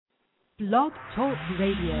Blog Talk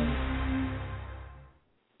Radio.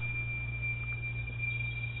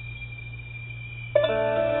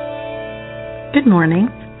 Good morning.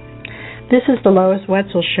 This is the Lois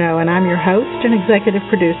Wetzel Show, and I'm your host and executive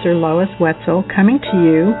producer, Lois Wetzel, coming to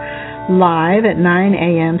you live at 9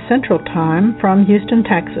 a.m. Central Time from Houston,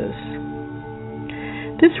 Texas.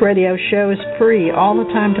 This radio show is free all the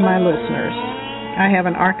time to my listeners. I have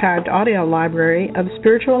an archived audio library of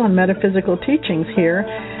spiritual and metaphysical teachings here,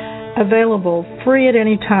 available free at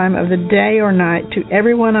any time of the day or night to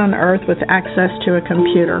everyone on earth with access to a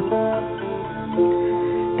computer.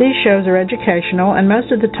 These shows are educational, and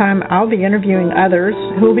most of the time I'll be interviewing others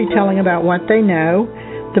who will be telling about what they know,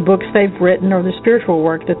 the books they've written, or the spiritual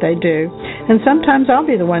work that they do. And sometimes I'll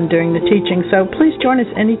be the one doing the teaching, so please join us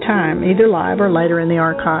anytime, either live or later in the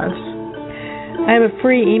archives. I have a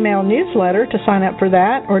free email newsletter. To sign up for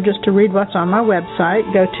that, or just to read what's on my website,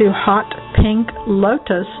 go to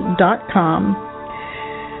hotpinklotus.com.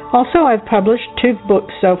 Also, I've published 2 books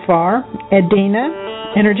so far. Edina,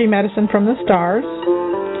 Energy Medicine from the Stars,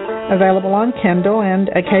 available on Kindle, and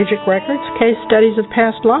Akashic Records, Case Studies of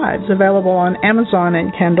Past Lives, available on Amazon and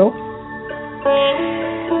Kindle.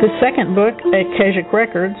 The second book, Akashic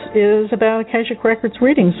Records, is about Akashic Records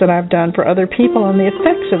readings that I've done for other people and the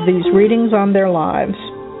effects of these readings on their lives.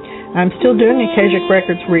 I'm still doing Akashic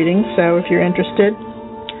Records readings, so if you're interested,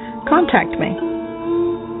 contact me.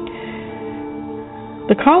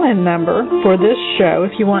 The call-in number for this show,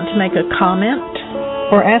 if you want to make a comment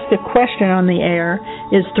or ask a question on the air,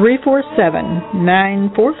 is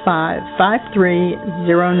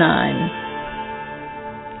 347-945-5309.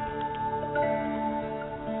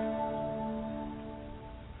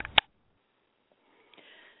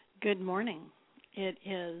 Good morning. It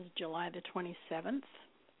is July the 27th,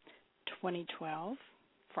 2012,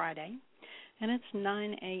 Friday, and it's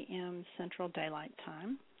 9 a.m. Central Daylight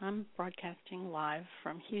Time. I'm broadcasting live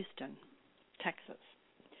from Houston, Texas.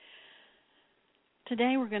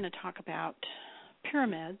 Today we're going to talk about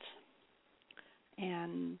pyramids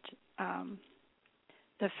and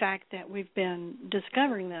the fact that we've been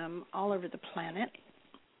discovering them all over the planet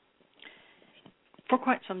for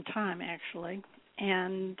quite some time, actually.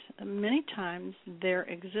 And many times their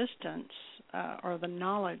existence or the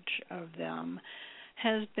knowledge of them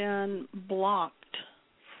has been blocked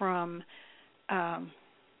from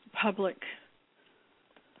public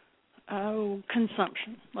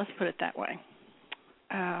consumption. Let's put it that way.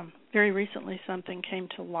 Very recently something came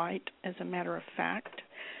to light, as a matter of fact,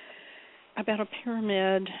 about a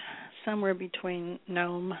pyramid somewhere between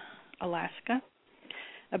Nome, Alaska,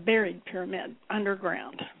 a buried pyramid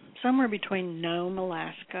underground, somewhere between Nome,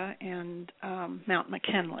 Alaska, and Mount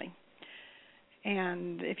McKinley.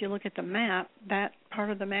 And if you look at the map, that part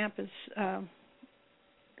of the map is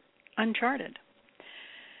uncharted,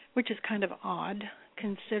 which is kind of odd,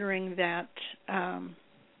 considering that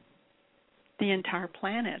the entire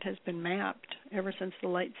planet has been mapped ever since the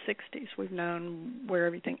late 60s. We've known where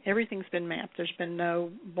everything's been mapped. There's been no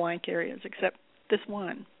blank areas except this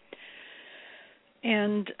one.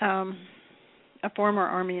 And a former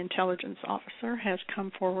Army intelligence officer has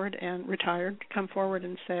come forward and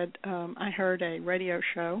said, I heard a radio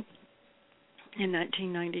show in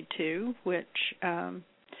 1992 which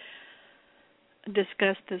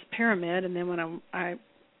discussed this pyramid, and then when I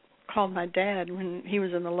called my dad when he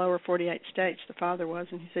was in the lower 48 states, the father was,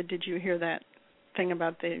 and he said, did you hear that thing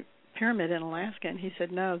about the pyramid in Alaska? And he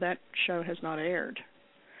said, no, that show has not aired.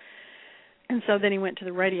 And so then he went to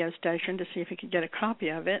the radio station to see if he could get a copy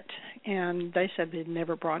of it, and they said they'd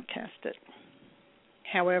never broadcast it.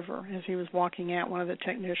 However, as he was walking out, one of the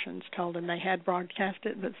technicians told him they had broadcast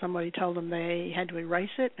it, but somebody told them they had to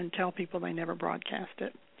erase it and tell people they never broadcast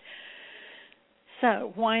it.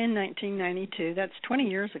 So why in 1992, that's 20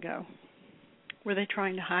 years ago, were they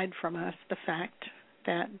trying to hide from us the fact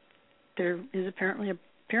that there is apparently a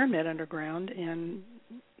pyramid underground in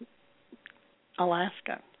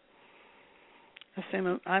Alaska?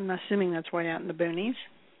 I'm assuming that's way out in the boonies.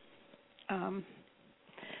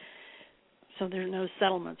 So there's no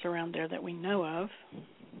settlements around there that we know of.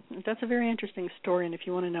 That's a very interesting story, and if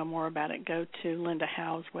you want to know more about it, go to Linda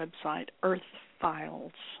Howe's website,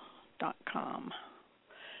 earthfiles.com.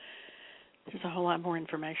 There's a whole lot more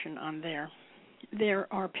information on there. There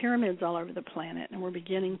are pyramids all over the planet, and we're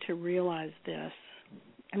beginning to realize this,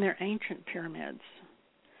 and they're ancient pyramids.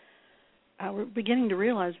 We're beginning to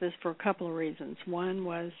realize this for a couple of reasons. One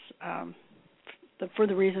was for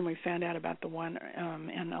the reason we found out about the one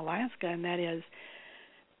in Alaska, and that is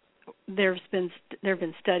there have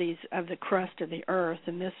been studies of the crust of the Earth,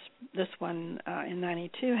 and this one in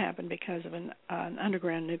 '92 happened because of an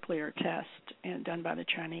underground nuclear test done by the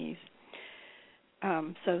Chinese.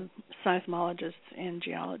 So seismologists and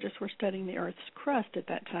geologists were studying the Earth's crust at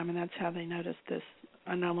that time, and that's how they noticed this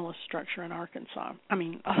anomalous structure in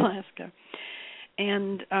Alaska.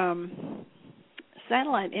 And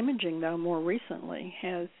satellite imaging, though, more recently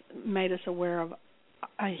has made us aware of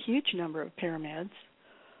a huge number of pyramids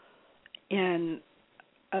in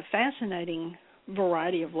a fascinating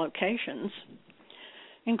variety of locations,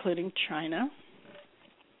 including China,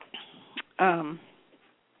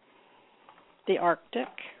 the Arctic,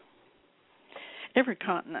 every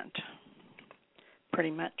continent,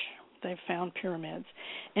 pretty much. They've found pyramids.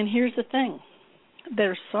 And here's the thing.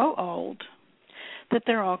 They're so old that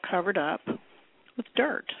they're all covered up with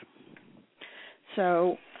dirt.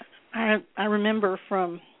 So I remember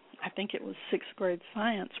from, I think it was 6th grade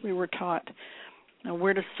science, we were taught,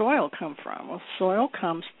 where does soil come from? Well, soil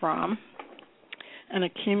comes from an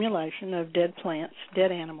accumulation of dead plants,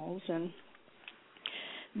 dead animals, and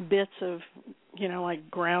bits of, like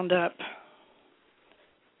ground up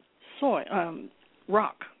soil,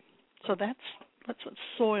 rock. So that's what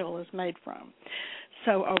soil is made from.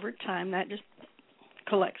 So over time, that just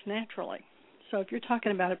collects naturally. So if you're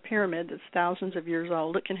talking about a pyramid that's thousands of years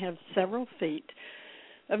old, it can have several feet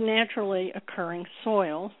of naturally occurring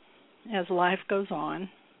soil as life goes on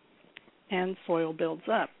and soil builds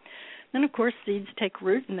up. Then, of course, seeds take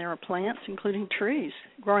root, and there are plants, including trees,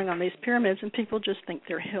 growing on these pyramids, and people just think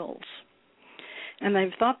they're hills. And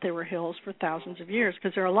they've thought they were hills for thousands of years,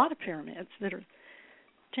 because there are a lot of pyramids that are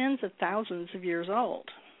tens of thousands of years old.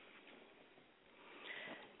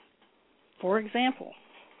 For example,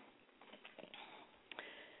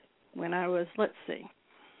 when I was,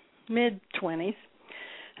 mid-20s,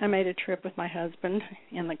 I made a trip with my husband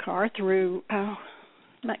in the car through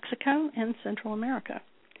Mexico and Central America.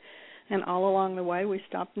 And all along the way, we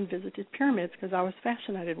stopped and visited pyramids because I was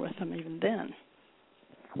fascinated with them even then.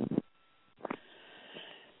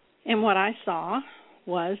 And what I saw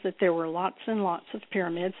was that there were lots and lots of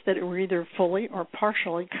pyramids that were either fully or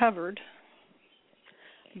partially covered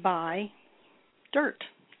by dirt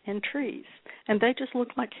and trees. And they just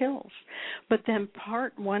looked like hills. But then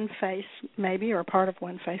part of one face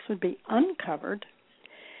would be uncovered,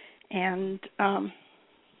 and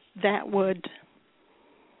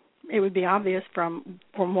it would be obvious from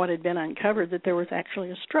what had been uncovered that there was actually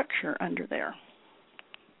a structure under there.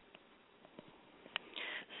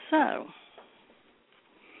 So,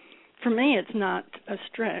 for me, it's not a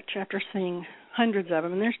stretch after seeing hundreds of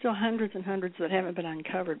them, and there's still hundreds and hundreds that haven't been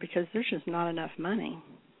uncovered because there's just not enough money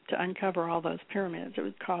to uncover all those pyramids. It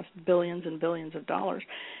would cost billions and billions of dollars,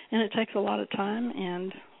 and it takes a lot of time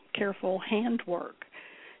and careful hand work.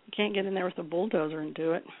 You can't get in there with a bulldozer and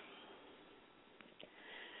do it.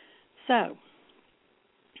 So,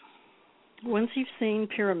 once you've seen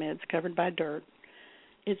pyramids covered by dirt,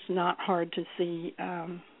 it's not hard to see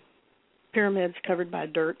pyramids covered by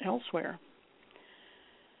dirt elsewhere.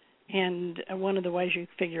 And one of the ways you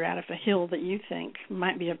figure out if a hill that you think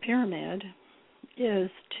might be a pyramid is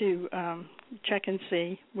to check and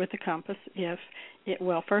see with the compass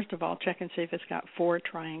first of all, check and see if it's got 4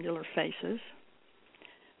 triangular faces.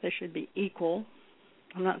 They should be equal.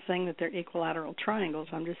 I'm not saying that they're equilateral triangles.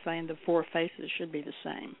 I'm just saying the 4 faces should be the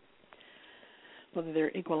same, whether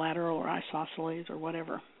they're equilateral or isosceles or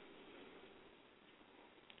whatever.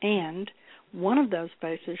 And one of those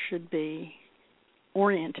faces should be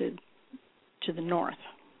oriented to the north,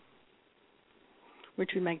 which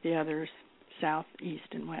would make the others south, east,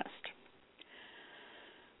 and west.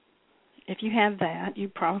 If you have that, you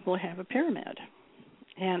probably have a pyramid.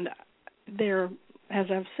 And they're, as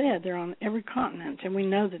I've said, they're on every continent, and we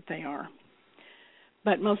know that they are.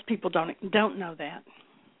 But most people don't know that.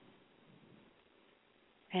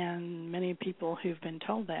 And many people who've been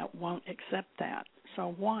told that won't accept that.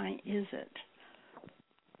 So why is it?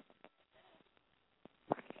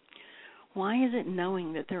 Why is it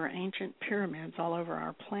knowing that there are ancient pyramids all over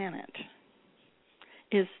our planet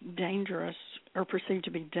is dangerous or perceived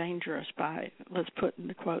to be dangerous by, let's put in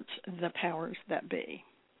the quotes, the powers that be?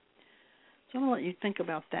 So I'm going to let you think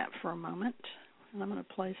about that for a moment, and I'm going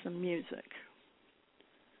to play some music.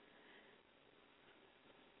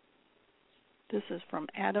 This is from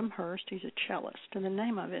Adam Hurst. He's a cellist, and the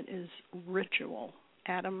name of it is Ritual.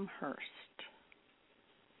 Adam Hurst.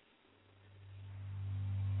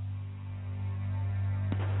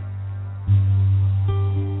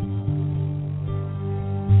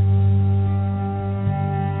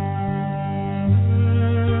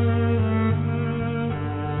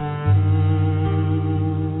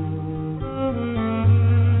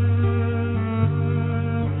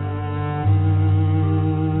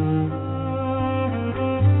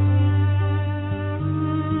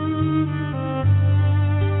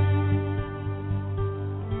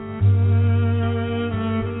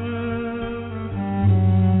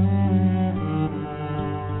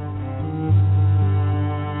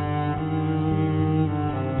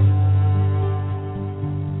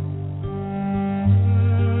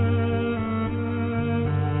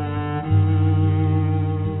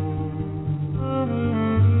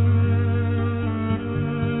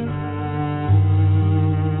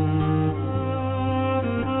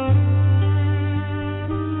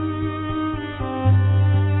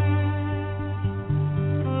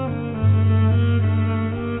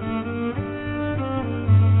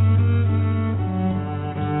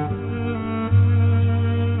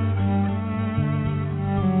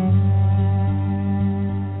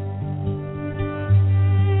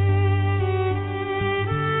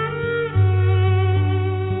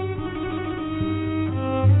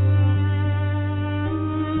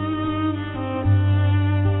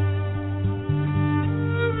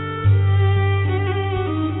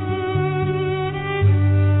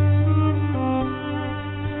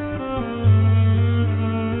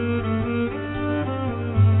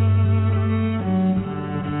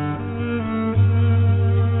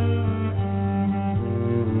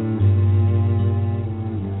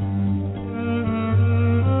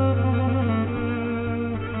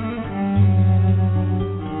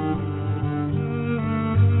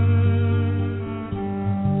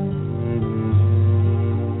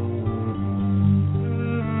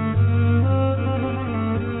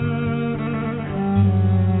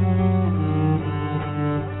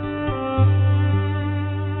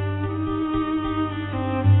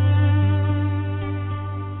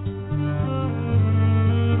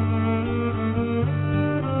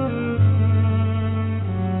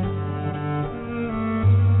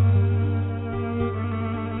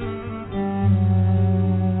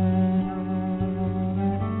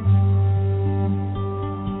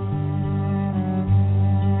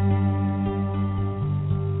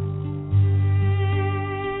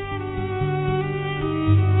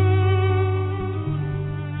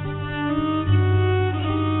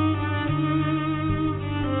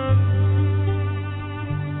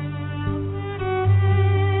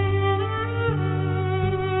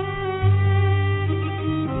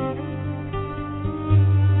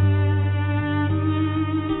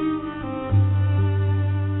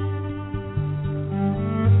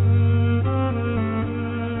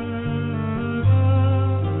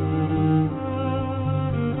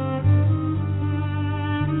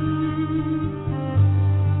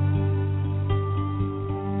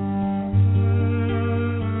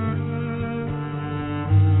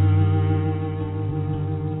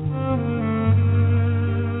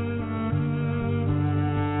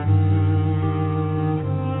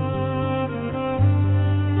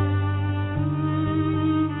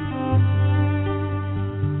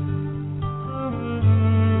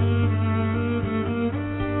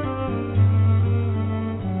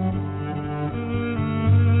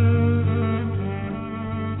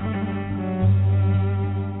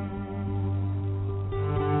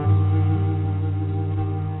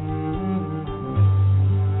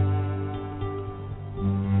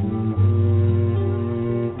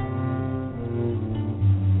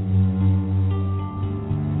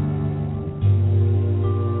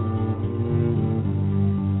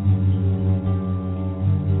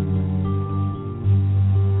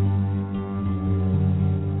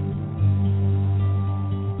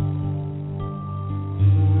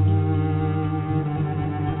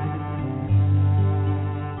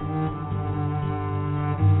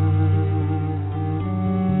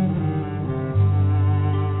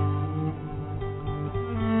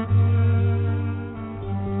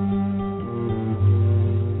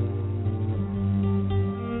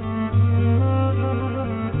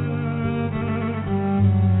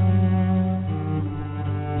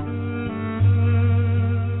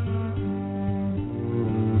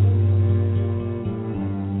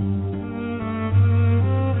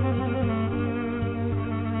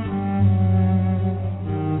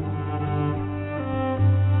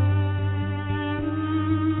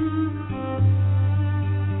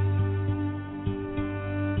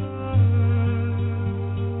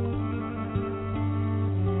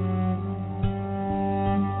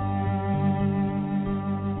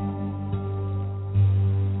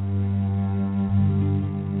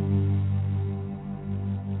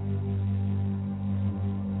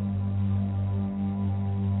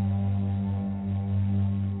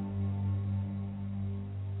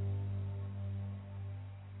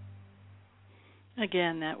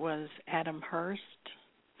 Again, that was Adam Hurst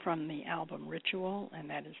from the album Ritual, and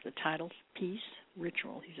that is the title piece,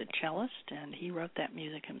 Ritual. He's a cellist, and he wrote that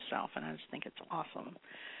music himself, and I just think it's awesome.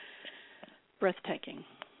 Breathtaking.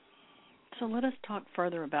 So let us talk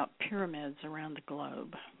further about pyramids around the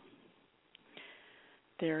globe.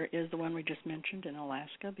 There is the one we just mentioned in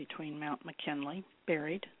Alaska between Mount McKinley,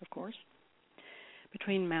 buried, of course,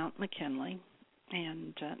 between Mount McKinley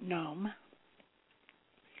and Nome.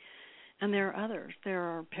 And there are others. There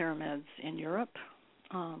are pyramids in Europe,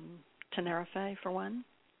 Tenerife for one,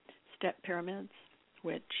 step pyramids,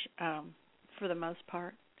 which for the most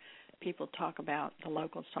part people talk about, the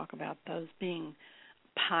locals talk about those being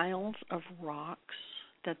piles of rocks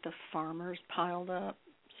that the farmers piled up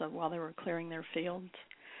so while they were clearing their fields.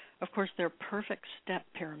 Of course, they're perfect step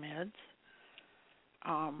pyramids.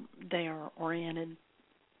 They are oriented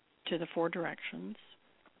to the four directions.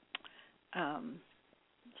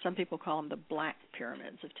 Some people call them the Black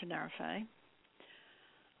Pyramids of Tenerife.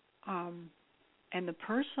 And the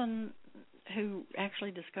person who actually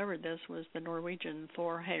discovered this was the Norwegian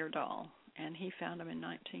Thor Heyerdahl, and he found them in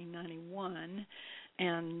 1991,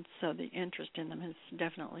 and so the interest in them has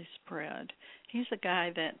definitely spread. He's the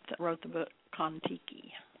guy that wrote the book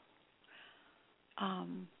Kon-Tiki.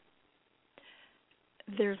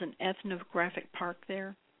 There's an ethnographic park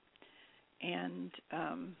there, and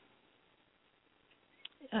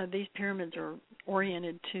these pyramids are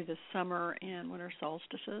oriented to the summer and winter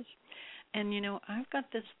solstices. And, you know, I've got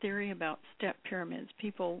this theory about step pyramids.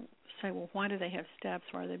 People say, well, why do they have steps?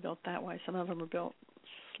 Why are they built that way? Some of them are built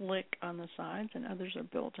slick on the sides, and others are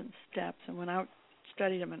built in steps. And when I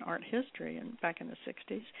studied them in art history and back in the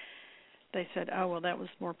 60s, they said, oh, well, that was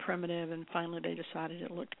more primitive, and finally they decided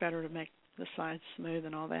it looked better to make the sides smooth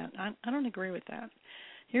and all that. I don't agree with that.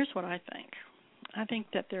 Here's what I think. I think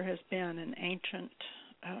that there has been an ancient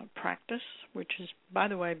practice, which is, by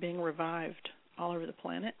the way, being revived all over the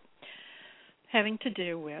planet, having to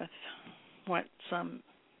do with what some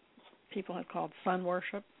people have called sun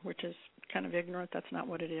worship, which is kind of ignorant. That's not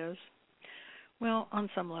what it is. Well, on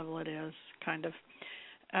some level it is, kind of.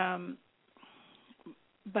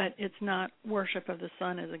 But it's not worship of the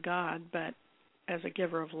sun as a god, but as a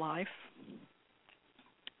giver of life.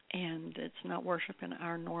 And it's not worship in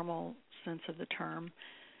our normal sense of the term.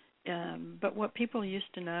 But what people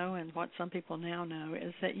used to know, and what some people now know,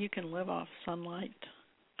 is that you can live off sunlight.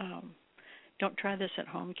 Don't try this at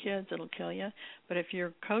home, kids. It'll kill you. But if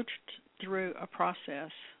you're coached through a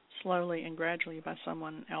process slowly and gradually by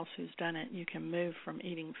someone else who's done it, you can move from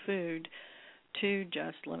eating food to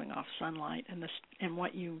just living off sunlight. And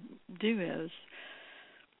what you do is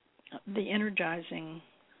the energizing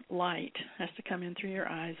light has to come in through your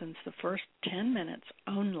eyes, and it's the first 10 minutes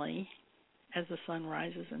only as the sun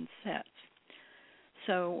rises and sets.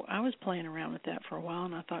 So I was playing around with that for a while,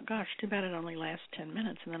 and I thought, gosh, too bad it only lasts 10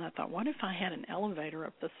 minutes. And then I thought, what if I had an elevator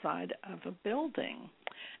up the side of a building?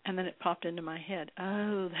 And then it popped into my head,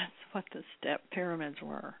 oh, that's what the step pyramids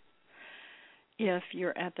were. If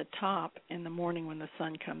you're at the top in the morning when the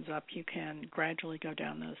sun comes up, you can gradually go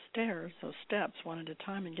down those stairs, those steps, one at a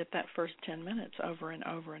time, and get that first 10 minutes over and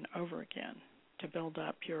over and over again to build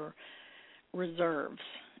up your reserves.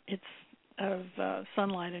 It's of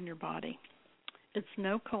sunlight in your body. It's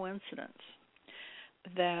no coincidence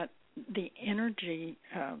that the energy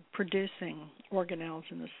producing organelles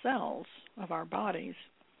in the cells of our bodies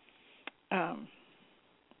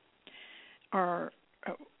are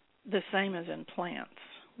the same as in plants.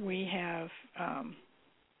 We have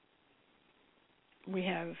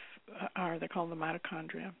they're called the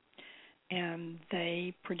mitochondria, and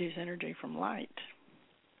they produce energy from light.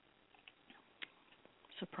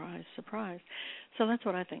 Surprise, surprise. So that's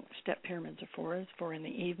what I think step pyramids are for, is for in the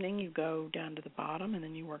evening you go down to the bottom and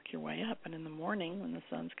then you work your way up. And in the morning when the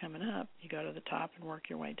sun's coming up, you go to the top and work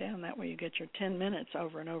your way down. That way you get your 10 minutes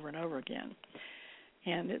over and over and over again.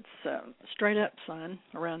 And it's straight up sun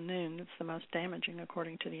around noon. It's the most damaging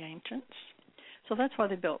according to the ancients. So that's why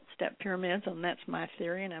they built step pyramids, and that's my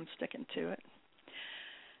theory, and I'm sticking to it.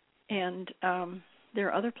 And there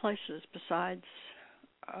are other places besides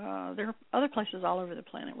there are other places all over the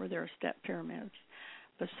planet where there are step pyramids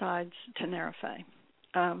besides Tenerife.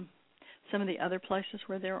 Some of the other places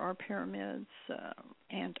where there are pyramids,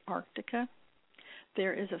 Antarctica.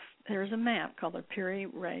 There is a map called the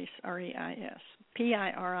Piri-Reis, R-E-I-S,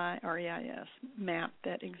 P-I-R-I-R-E-I-S map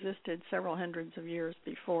that existed several hundreds of years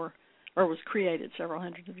before, or was created several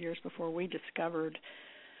hundreds of years before we discovered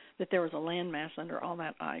that there was a landmass under all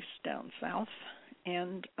that ice down south.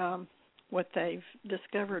 And what they've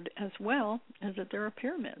discovered as well is that there are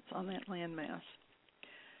pyramids on that landmass.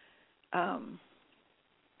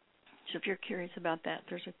 So if you're curious about that,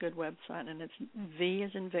 there's a good website, and it's V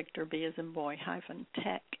as in Victor, B as in boy,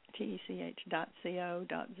 -tech, tech.co.za.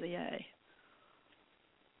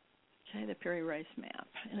 Okay, the Piri Reis map.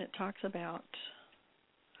 And it talks about,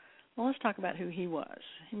 well, let's talk about who he was.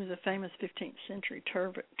 He was a famous 15th century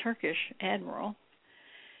Turkish admiral,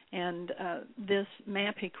 and this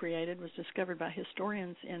map he created was discovered by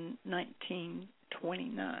historians in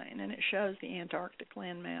 1929, and it shows the Antarctic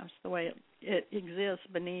landmass the way it exists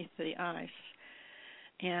beneath the ice.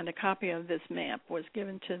 And a copy of this map was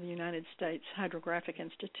given to the United States Hydrographic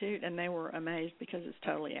Institute, and they were amazed because it's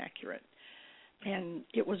totally accurate. And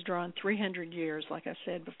it was drawn 300 years, like I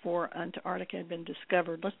said, before Antarctica had been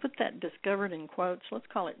discovered. Let's put that discovered in quotes. Let's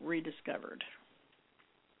call it rediscovered.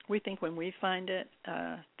 We think when we find it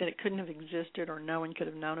that it couldn't have existed or no one could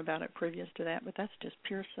have known about it previous to that, but that's just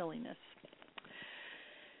pure silliness.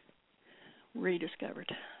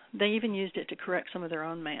 Rediscovered. They even used it to correct some of their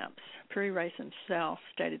own maps. Piri Reis himself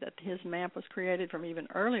stated that his map was created from even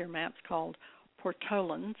earlier maps called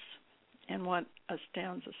Portolans. And what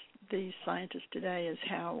astounds these scientists today is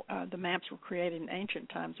how the maps were created in ancient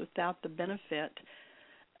times without the benefit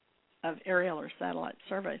of aerial or satellite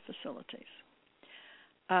survey facilities.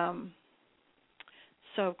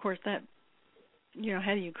 So, of course, that,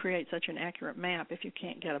 how do you create such an accurate map if you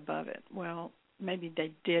can't get above it? Well, maybe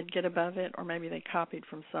they did get above it, or maybe they copied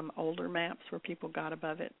from some older maps where people got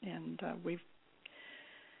above it, and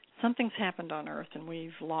something's happened on Earth, and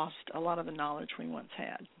we've lost a lot of the knowledge we once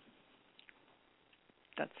had.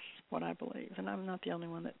 That's what I believe, and I'm not the only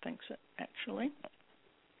one that thinks it, actually.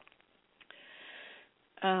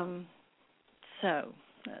 So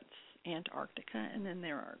that's Antarctica, and then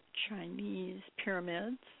there are Chinese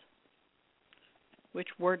pyramids, which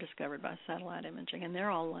were discovered by satellite imaging, and they're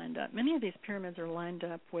all lined up. Many of these pyramids are lined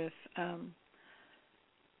up with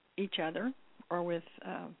each other or with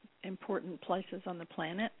important places on the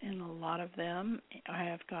planet, and a lot of them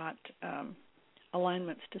have got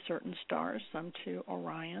alignments to certain stars, some to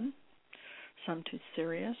Orion, some to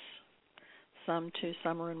Sirius, some to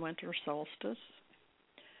summer and winter solstice.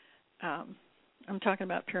 I'm talking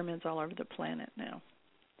about pyramids all over the planet now.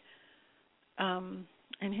 And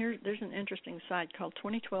there's an interesting site called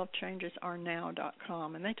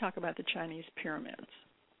 2012changesarenow.com, and they talk about the Chinese pyramids.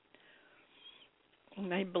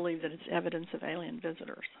 And they believe that it's evidence of alien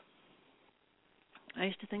visitors. I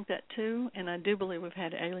used to think that too, and I do believe we've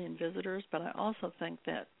had alien visitors, but I also think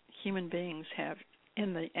that human beings have,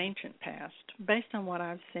 in the ancient past, based on what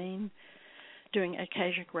I've seen doing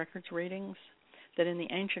Akashic Records readings, that in the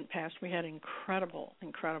ancient past we had incredible,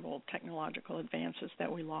 incredible technological advances that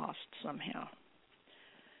we lost somehow.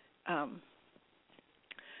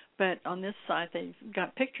 But on this site, they've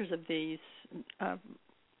got pictures of these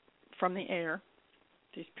from the air,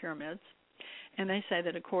 these pyramids, and they say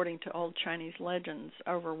that according to old Chinese legends,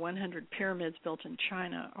 over 100 pyramids built in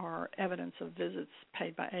China are evidence of visits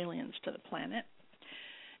paid by aliens to the planet.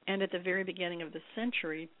 And at the very beginning of the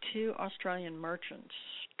century, 2 Australian merchants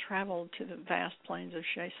traveled to the vast plains of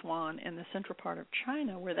Sichuan in the central part of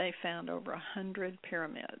China, where they found over 100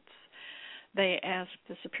 pyramids. They asked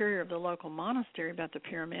the superior of the local monastery about the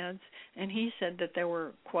pyramids, and he said that they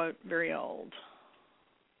were, quote, very old.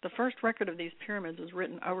 The first record of these pyramids was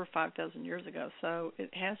written over 5,000 years ago, so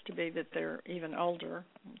it has to be that they're even older.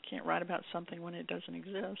 You can't write about something when it doesn't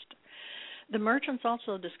exist. The merchants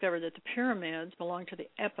also discovered that the pyramids belonged to the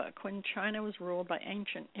epoch when China was ruled by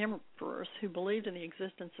ancient emperors who believed in the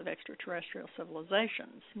existence of extraterrestrial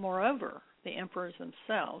civilizations. Moreover, the emperors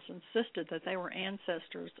themselves insisted that they were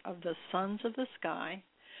ancestors of the sons of the sky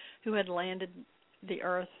who had landed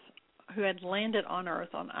on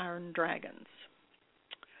Earth on iron dragons.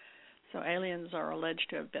 So aliens are alleged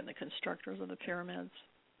to have been the constructors of the pyramids.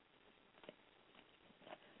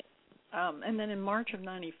 And then in March of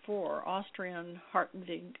 '94, Austrian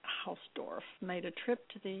Hartwig Hausdorff made a trip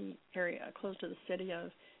to the area close to the city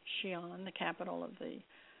of Xi'an, the capital of the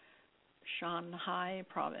Shanghai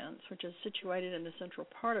province, which is situated in the central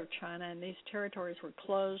part of China, and these territories were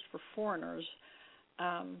closed for foreigners.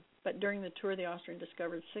 But during the tour, the Austrian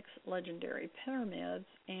discovered 6 legendary pyramids,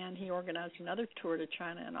 and he organized another tour to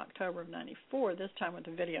China in October of '94, this time with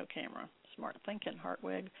a video camera. Smart thinking,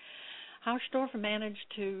 Hartwig. Hausdorff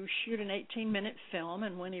managed to shoot an 18-minute film,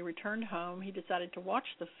 and when he returned home, he decided to watch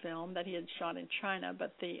the film that he had shot in China,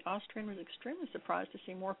 but the Austrian was extremely surprised to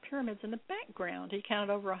see more pyramids in the background. He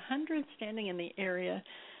counted over 100 standing in the area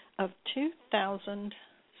of 2,000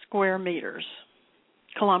 square meters.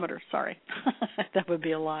 Kilometers, sorry. That would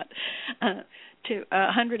be a lot.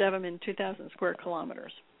 100 of them in 2,000 square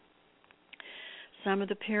kilometers. Some of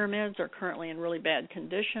the pyramids are currently in really bad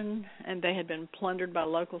condition, and they had been plundered by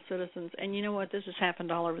local citizens. And you know what? This has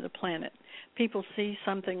happened all over the planet. People see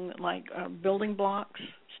something like building blocks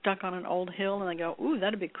stuck on an old hill, and they go, ooh,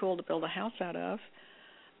 that'd be cool to build a house out of.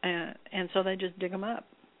 And so they just dig them up,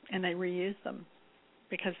 and they reuse them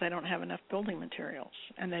because they don't have enough building materials,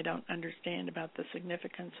 and they don't understand about the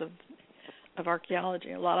significance of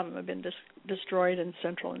archaeology. A lot of them have been destroyed in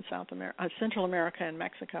Central and Central America and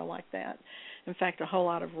Mexico like that. In fact, a whole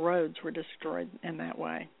lot of roads were destroyed in that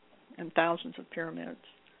way, and thousands of pyramids.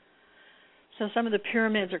 So some of the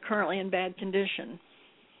pyramids are currently in bad condition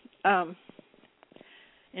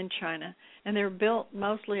in China, and they're built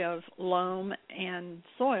mostly of loam and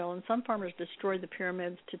soil, and some farmers destroyed the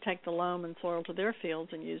pyramids to take the loam and soil to their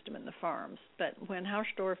fields and used them in the farms. But when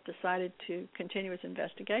Hausdorff decided to continue his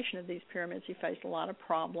investigation of these pyramids, he faced a lot of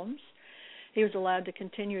problems. He was allowed to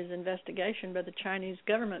continue his investigation, but the Chinese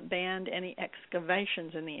government banned any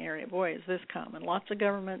excavations in the area. Boy, is this common. Lots of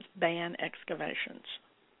governments ban excavations.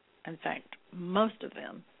 In fact, most of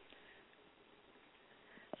them.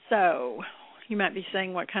 So you might be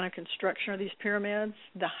saying, what kind of construction are these pyramids?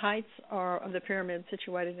 The heights of the pyramids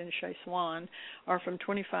situated in Sichuan are from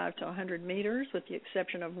 25 to 100 meters, with the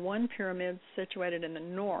exception of one pyramid situated in the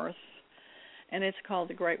north, and it's called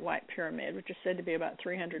the Great White Pyramid, which is said to be about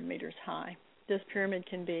 300 meters high. This pyramid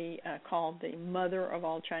can be called the mother of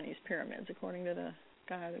all Chinese pyramids, according to the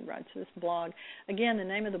guy who writes this blog. Again, the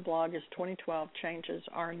name of the blog is 2012 Changes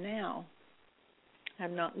Are Now. I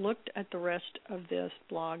have not looked at the rest of this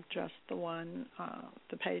blog, just the one,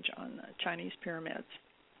 the page on the Chinese pyramids.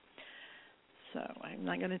 So I'm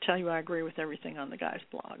not going to tell you I agree with everything on the guy's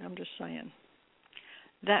blog. I'm just saying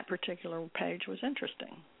that particular page was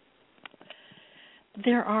interesting.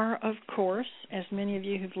 There are, of course, as many of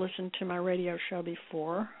you who've listened to my radio show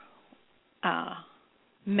before,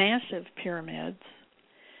 massive pyramids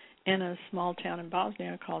in a small town in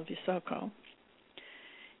Bosnia called Visoko.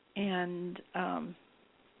 And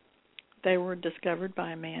they were discovered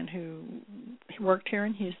by a man who worked here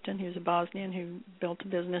in Houston. He was a Bosnian who built a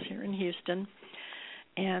business here in Houston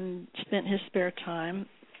and spent his spare time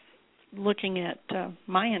looking at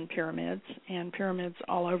Mayan pyramids and pyramids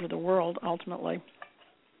all over the world, ultimately.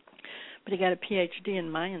 But he got a PhD in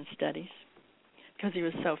Mayan studies because he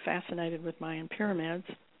was so fascinated with Mayan pyramids.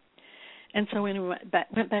 And so when he went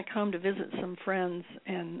back home to visit some friends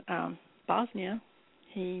in Bosnia,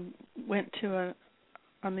 he went to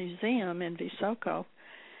a museum in Visoko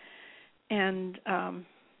and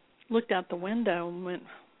looked out the window and went,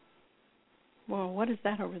 well, what is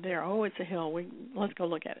that over there? Oh, it's a hill. Let's go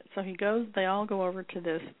look at it. So they all go over to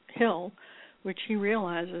this hill, which he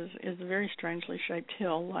realizes is a very strangely shaped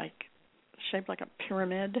hill, shaped like a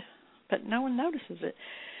pyramid, but no one notices it.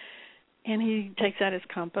 And he takes out his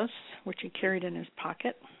compass, which he carried in his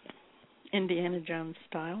pocket, Indiana Jones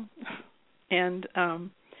style, and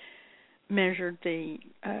measured the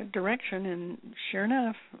direction, and sure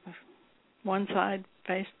enough, one side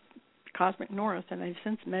faced cosmic north, and they've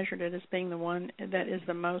since measured it as being the one that is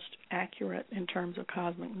the most accurate in terms of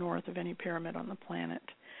cosmic north of any pyramid on the planet.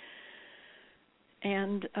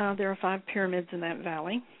 And there are 5 pyramids in that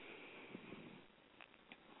valley,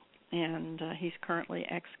 and he's currently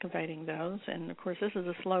excavating those. And, of course, this is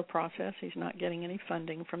a slow process. He's not getting any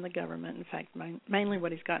funding from the government. In fact, mainly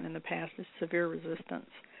what he's gotten in the past is severe resistance.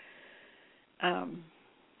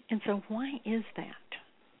 And so why is that?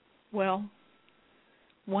 Well,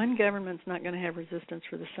 one government's not going to have resistance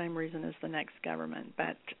for the same reason as the next government.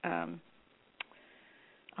 But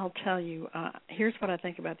I'll tell you, here's what I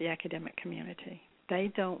think about the academic community.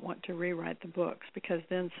 They don't want to rewrite the books because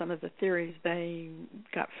then some of the theories they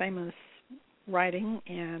got famous writing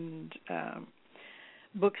and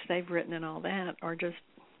books they've written and all that are just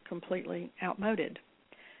completely outmoded.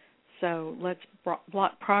 So let's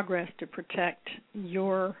block progress to protect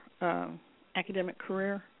your academic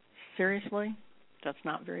career. Seriously? That's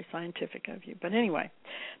not very scientific of you. But anyway,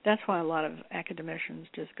 that's why a lot of academicians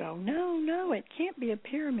just go, no, it can't be a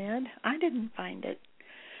pyramid. I didn't find it.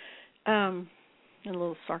 A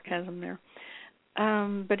little sarcasm there.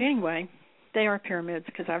 But anyway, they are pyramids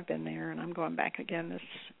because I've been there, and I'm going back again this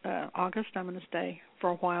August. I'm going to stay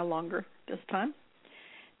for a while longer this time.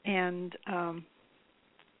 And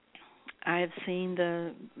I have seen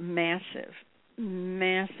the massive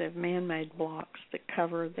man-made blocks that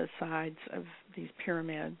cover the sides of these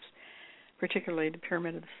pyramids, particularly the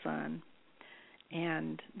Pyramid of the Sun.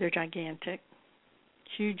 And they're gigantic,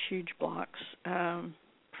 huge blocks,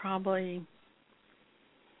 probably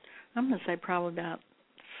about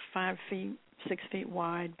 5 feet, 6 feet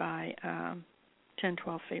wide by 10,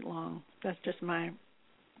 12 feet long. That's just my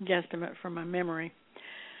guesstimate from my memory.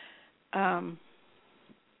 But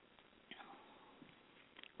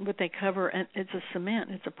they cover, and it's a cement,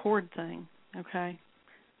 it's a poured thing, okay?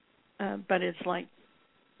 But it's like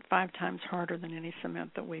 5 times harder than any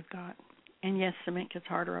cement that we've got. And yes, cement gets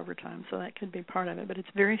harder over time, so that could be part of it. But it's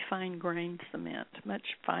very fine-grained cement, much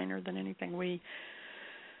finer than anything we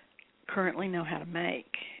currently know how to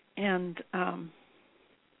make. And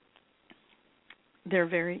they're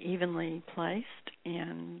very evenly placed,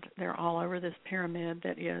 and they're all over this pyramid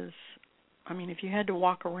that is, I mean, if you had to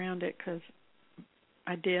walk around it, because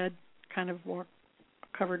I did kind of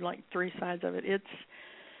covered like 3 sides of it, it's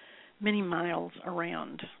many miles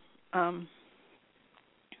around.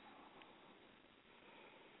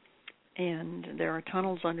 And there are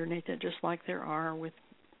tunnels underneath it, just like there are with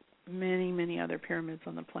many, many other pyramids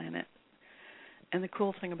on the planet. And the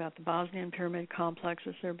cool thing about the Bosnian Pyramid Complex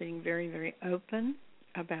is they're being very, very open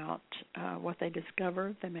about what they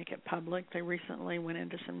discovered. They make it public. They recently went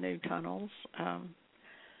into some new tunnels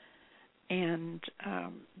and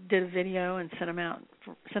did a video and sent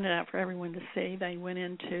it out for everyone to see. They went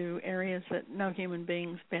into areas that no human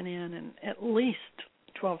being's been in at least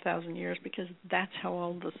 12,000 years, because that's how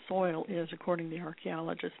old the soil is, according to the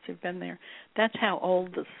archaeologists who've been there. That's how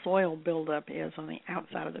old the soil buildup is on the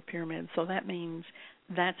outside of the pyramid. So that means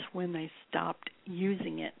that's when they stopped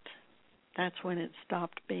using it. That's when it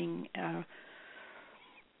stopped being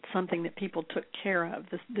something that people took care of.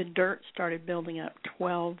 The dirt started building up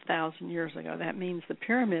 12,000 years ago. That means the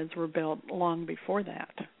pyramids were built long before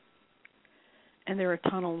that. And there are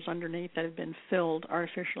tunnels underneath that have been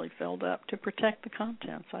artificially filled up to protect the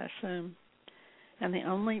contents, I assume. And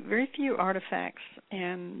very few artifacts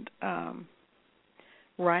and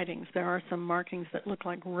writings. There are some markings that look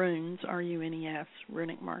like runes, R-U-N-E-S,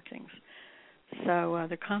 runic markings. So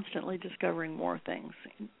they're constantly discovering more things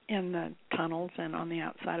in the tunnels and on the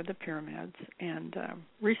outside of the pyramids. And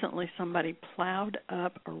recently somebody plowed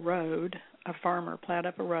up a road. A farmer plowed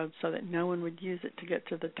up a road so that no one would use it to get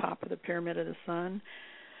to the top of the Pyramid of the Sun.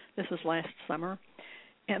 This was last summer.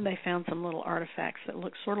 And they found some little artifacts that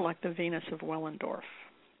look sort of like the Venus of Willendorf.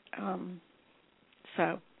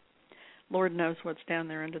 So Lord knows what's down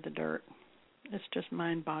there under the dirt. It's just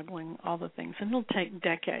mind-boggling, all the things. And it'll take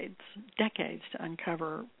decades to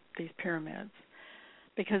uncover these pyramids,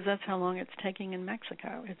 because that's how long it's taking in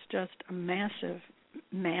Mexico. It's just a massive,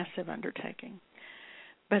 massive undertaking.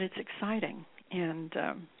 But it's exciting. And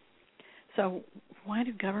so why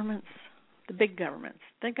do governments, the big governments,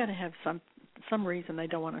 they've got to have some reason they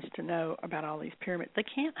don't want us to know about all these pyramids. They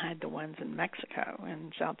can't hide the ones in Mexico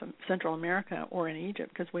and Central America or in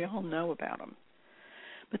Egypt, because we all know about them.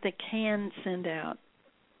 But they can send out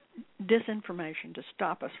disinformation to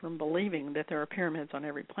stop us from believing that there are pyramids on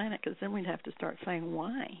every planet, because then we'd have to start saying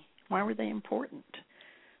why. Why were they important?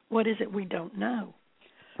 What is it we don't know?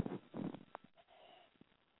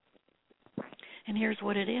 And here's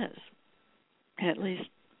what it is. At least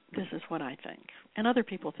this is what I think. And other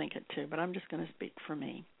people think it too, but I'm just going to speak for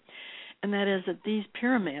me. And that is that these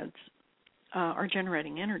pyramids are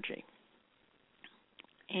generating energy.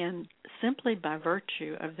 And simply by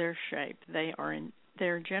virtue of their shape,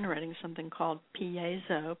 they're generating something called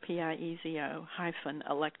piezo, P-I-E-Z-O,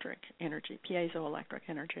 electric energy, piezoelectric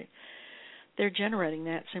energy. They're generating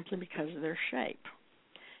that simply because of their shape.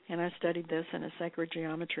 And I studied this in a sacred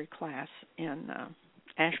geometry class in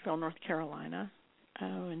Asheville, North Carolina,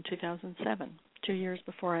 in 2007, 2 years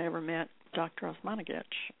before I ever met Dr. Osmanagic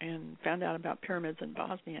and found out about pyramids in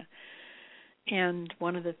Bosnia. And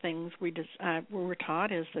one of the things we were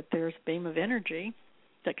taught is that there's a beam of energy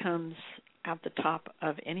that comes out the top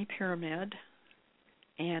of any pyramid,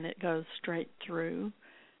 and it goes straight through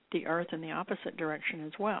the earth in the opposite direction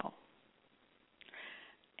as well.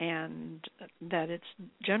 And that it's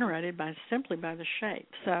generated simply by the shape.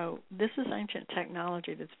 So this is ancient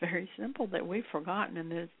technology that's very simple that we've forgotten,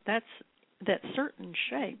 and that certain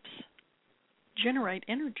shapes generate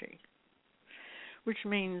energy, which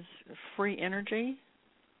means free energy.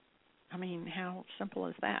 I mean, how simple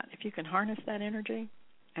is that? If you can harness that energy,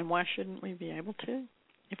 and why shouldn't we be able to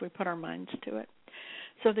if we put our minds to it?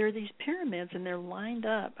 So there are these pyramids, and they're lined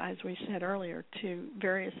up, as we said earlier, to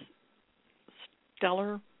various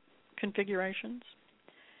stellar configurations,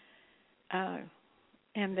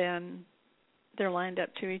 and then they're lined up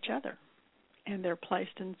to each other, and they're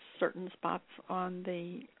placed in certain spots on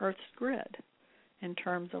the Earth's grid in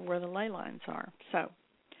terms of where the ley lines are. So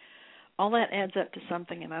all that adds up to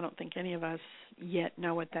something, and I don't think any of us yet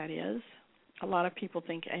know what that is. A lot of people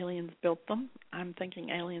think aliens built them. I'm thinking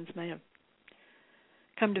aliens may have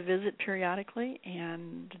come to visit periodically,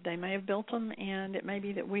 and they may have built them, and it may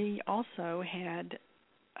be that we also had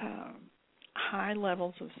high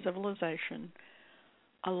levels of civilization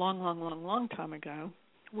a long time ago.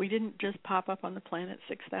 We didn't just pop up on the planet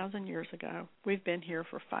 6,000 years ago. We've been here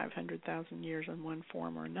for 500,000 years in one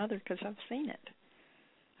form or another because I've seen it.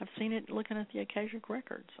 I've seen it looking at the Akashic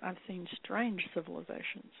records. I've seen strange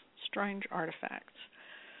civilizations, strange artifacts,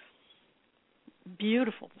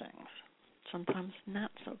 beautiful things, sometimes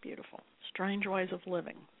not so beautiful, strange ways of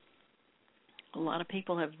living. A lot of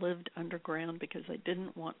people have lived underground because they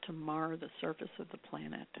didn't want to mar the surface of the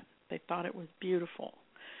planet. They thought it was beautiful.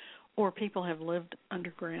 Or people have lived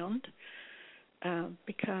underground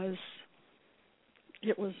because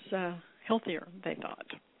it was healthier, they thought.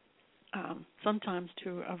 Sometimes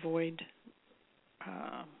to avoid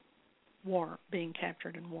war, being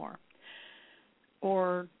captured in war,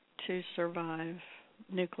 or to survive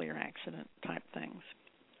nuclear accident type things.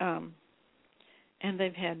 And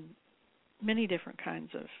they've had many different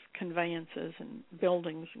kinds of conveyances and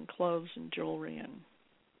buildings and clothes and jewelry and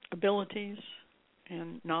abilities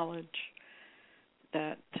and knowledge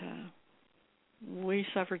that we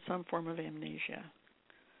suffered some form of amnesia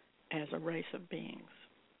as a race of beings.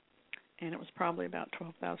 And it was probably about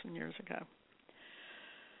 12,000 years ago.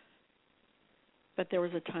 But there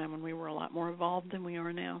was a time when we were a lot more evolved than we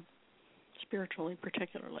are now, spiritually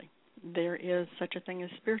particularly. There is such a thing as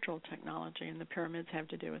spiritual technology, and the pyramids have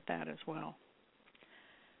to do with that as well.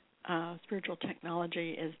 Spiritual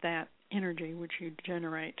technology is that energy which you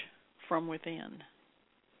generate from within.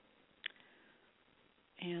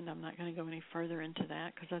 And I'm not going to go any further into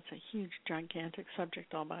that because that's a huge, gigantic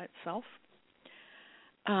subject all by itself.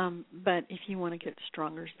 But if you want to get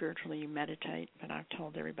stronger spiritually, you meditate, but I've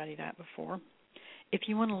told everybody that before. If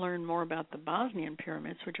you want to learn more about the Bosnian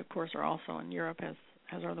pyramids, which of course are also in Europe, as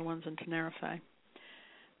are the ones in Tenerife,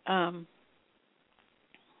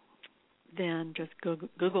 then just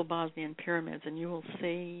Google Bosnian pyramids and you will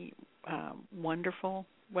see wonderful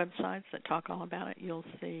websites that talk all about it. You'll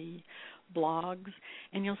see blogs,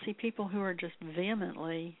 and you'll see people who are just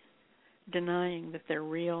vehemently denying that they're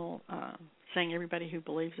real, saying everybody who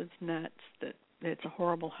believes it's nuts, that it's a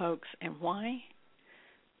horrible hoax. And why?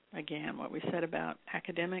 Again, what we said about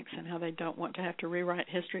academics and how they don't want to have to rewrite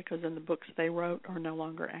history because then the books they wrote are no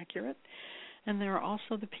longer accurate. And there are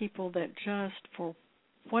also the people that just, for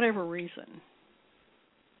whatever reason,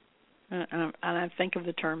 and I think of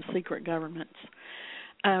the term secret governments,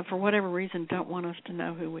 for whatever reason don't want us to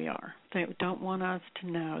know who we are. They don't want us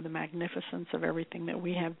to know the magnificence of everything that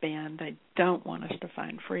we have been. They don't want us to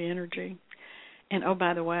find free energy. And, oh,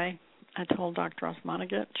 by the way, I told Dr.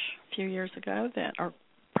 Osmanagich a few years ago that, or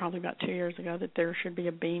probably about 2 years ago, that there should be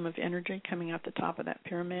a beam of energy coming out the top of that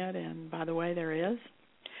pyramid. And, by the way, there is.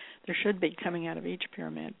 There should be coming out of each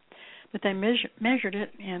pyramid. But they measured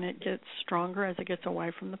it, and it gets stronger as it gets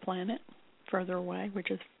away from the planet, further away,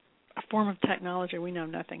 which is a form of technology we know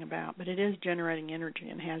nothing about, but it is generating energy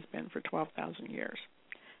and has been for 12,000 years.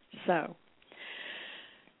 So,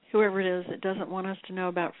 whoever it is that doesn't want us to know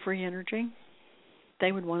about free energy,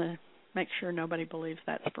 they would want to make sure nobody believes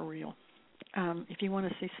that's for real. If you want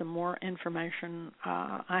to see some more information,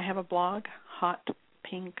 I have a blog, Hot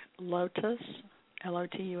Pink Lotus,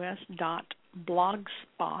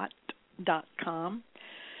 LOTUS.blogspot.com.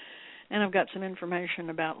 And I've got some information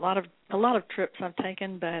about a lot of trips I've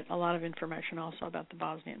taken, but a lot of information also about the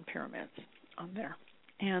Bosnian pyramids on there.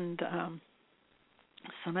 And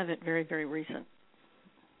some of it very, very recent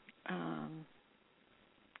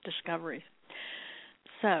discoveries.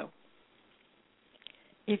 So,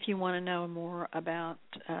 if you want to know more about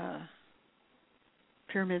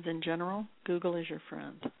pyramids in general, Google is your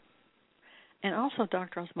friend. And also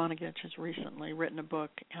Dr. Osmanagich has recently written a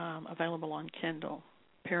book available on Kindle,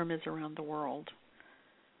 Pyramids Around the World.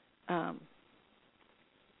 And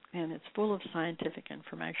it's full of scientific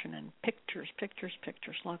information and pictures,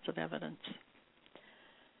 lots of evidence.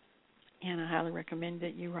 And I highly recommend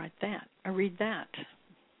that you read that.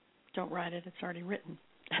 Don't write it, it's already written.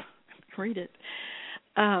 Read it.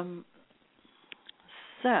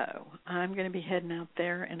 So I'm going to be heading out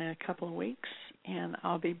there in a couple of weeks, and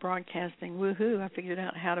I'll be broadcasting. Woohoo, I figured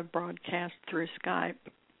out how to broadcast through Skype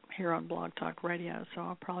here on Blog Talk Radio, so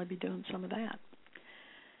I'll probably be doing some of that.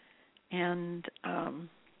 And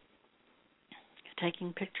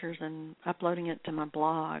taking pictures and uploading it to my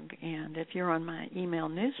blog. And if you're on my email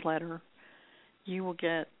newsletter, you will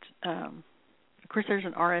get, of course, there's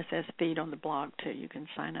an RSS feed on the blog, too. You can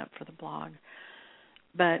sign up for the blog.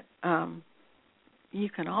 But you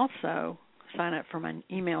can also sign up for my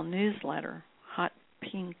email newsletter,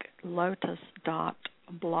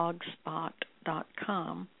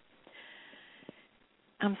 hotpinklotus.blogspot.com.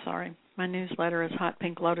 I'm sorry, My newsletter is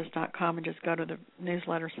hotpinklotus.com, and just go to the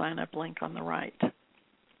newsletter sign-up link on the right.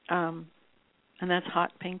 And that's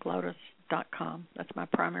hotpinklotus.com. That's my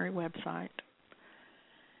primary website.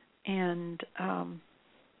 And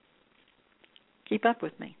keep up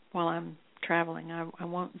with me while I'm traveling. I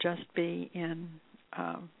won't just be in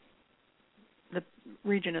the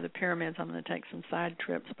region of the pyramids. I'm going to take some side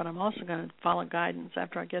trips, but I'm also going to follow guidance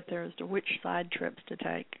after I get there as to which side trips to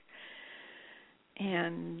take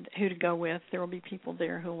and who to go with. There will be people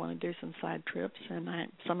there who want to do some side trips, and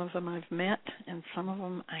some of them I've met, and some of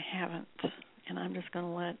them I haven't. And I'm just going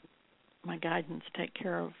to let my guidance take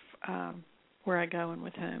care of where I go and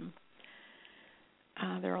with whom.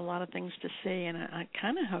 There are a lot of things to see, and I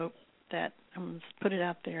kind of hope that I'm going to put it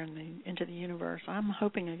out there into the universe. I'm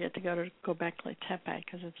hoping I get to go to Göbekli Tepe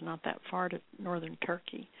because it's not that far to northern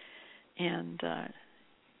Turkey. And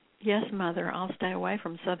yes, Mother, I'll stay away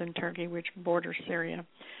from southern Turkey, which borders Syria.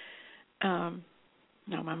 No,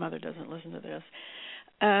 my mother doesn't listen to this.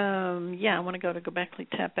 I want to go to Göbekli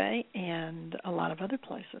Tepe and a lot of other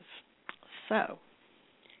places. So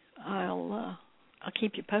I'll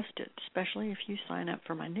keep you posted, especially if you sign up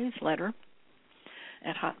for my newsletter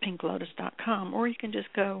at hotpinklotus.com, or you can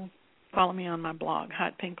just go follow me on my blog,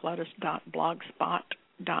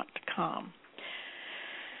 hotpinklotus.blogspot.com.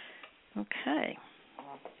 Okay.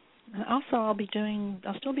 And also, I'll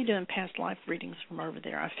still be doing past life readings from over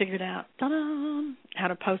there. I figured out, how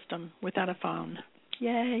to post them without a phone.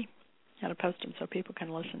 Yay! How to post them so people can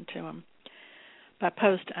listen to them. By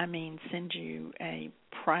post, I mean send you a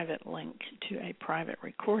private link to a private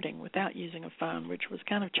recording without using a phone, which was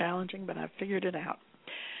kind of challenging, but I figured it out.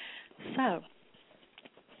 So,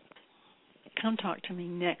 come talk to me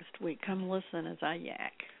next week. Come listen as I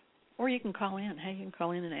yak. Or you can call in. Hey, you can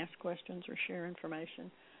call in and ask questions or share information.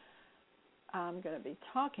 I'm going to be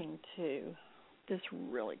talking to this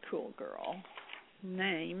really cool girl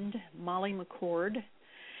named Molly McCord,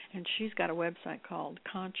 and she's got a website called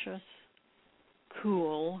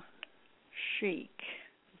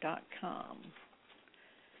ConsciousCoolChic.com.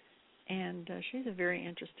 And she's a very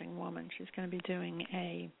interesting woman. She's going to be doing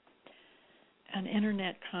an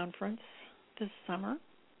internet conference this summer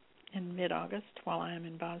in mid-August while I am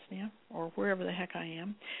in Bosnia or wherever the heck I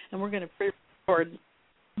am. And we're going to pre-record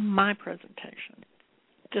my presentation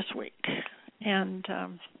this week. And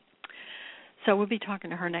so we'll be talking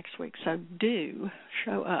to her next week. So do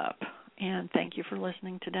show up. And thank you for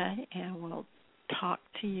listening today. And we'll talk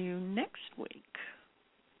to you next week.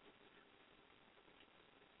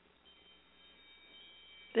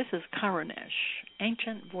 This is Karunesh,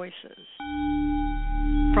 Ancient Voices,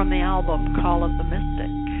 from the album Call of the Mystic.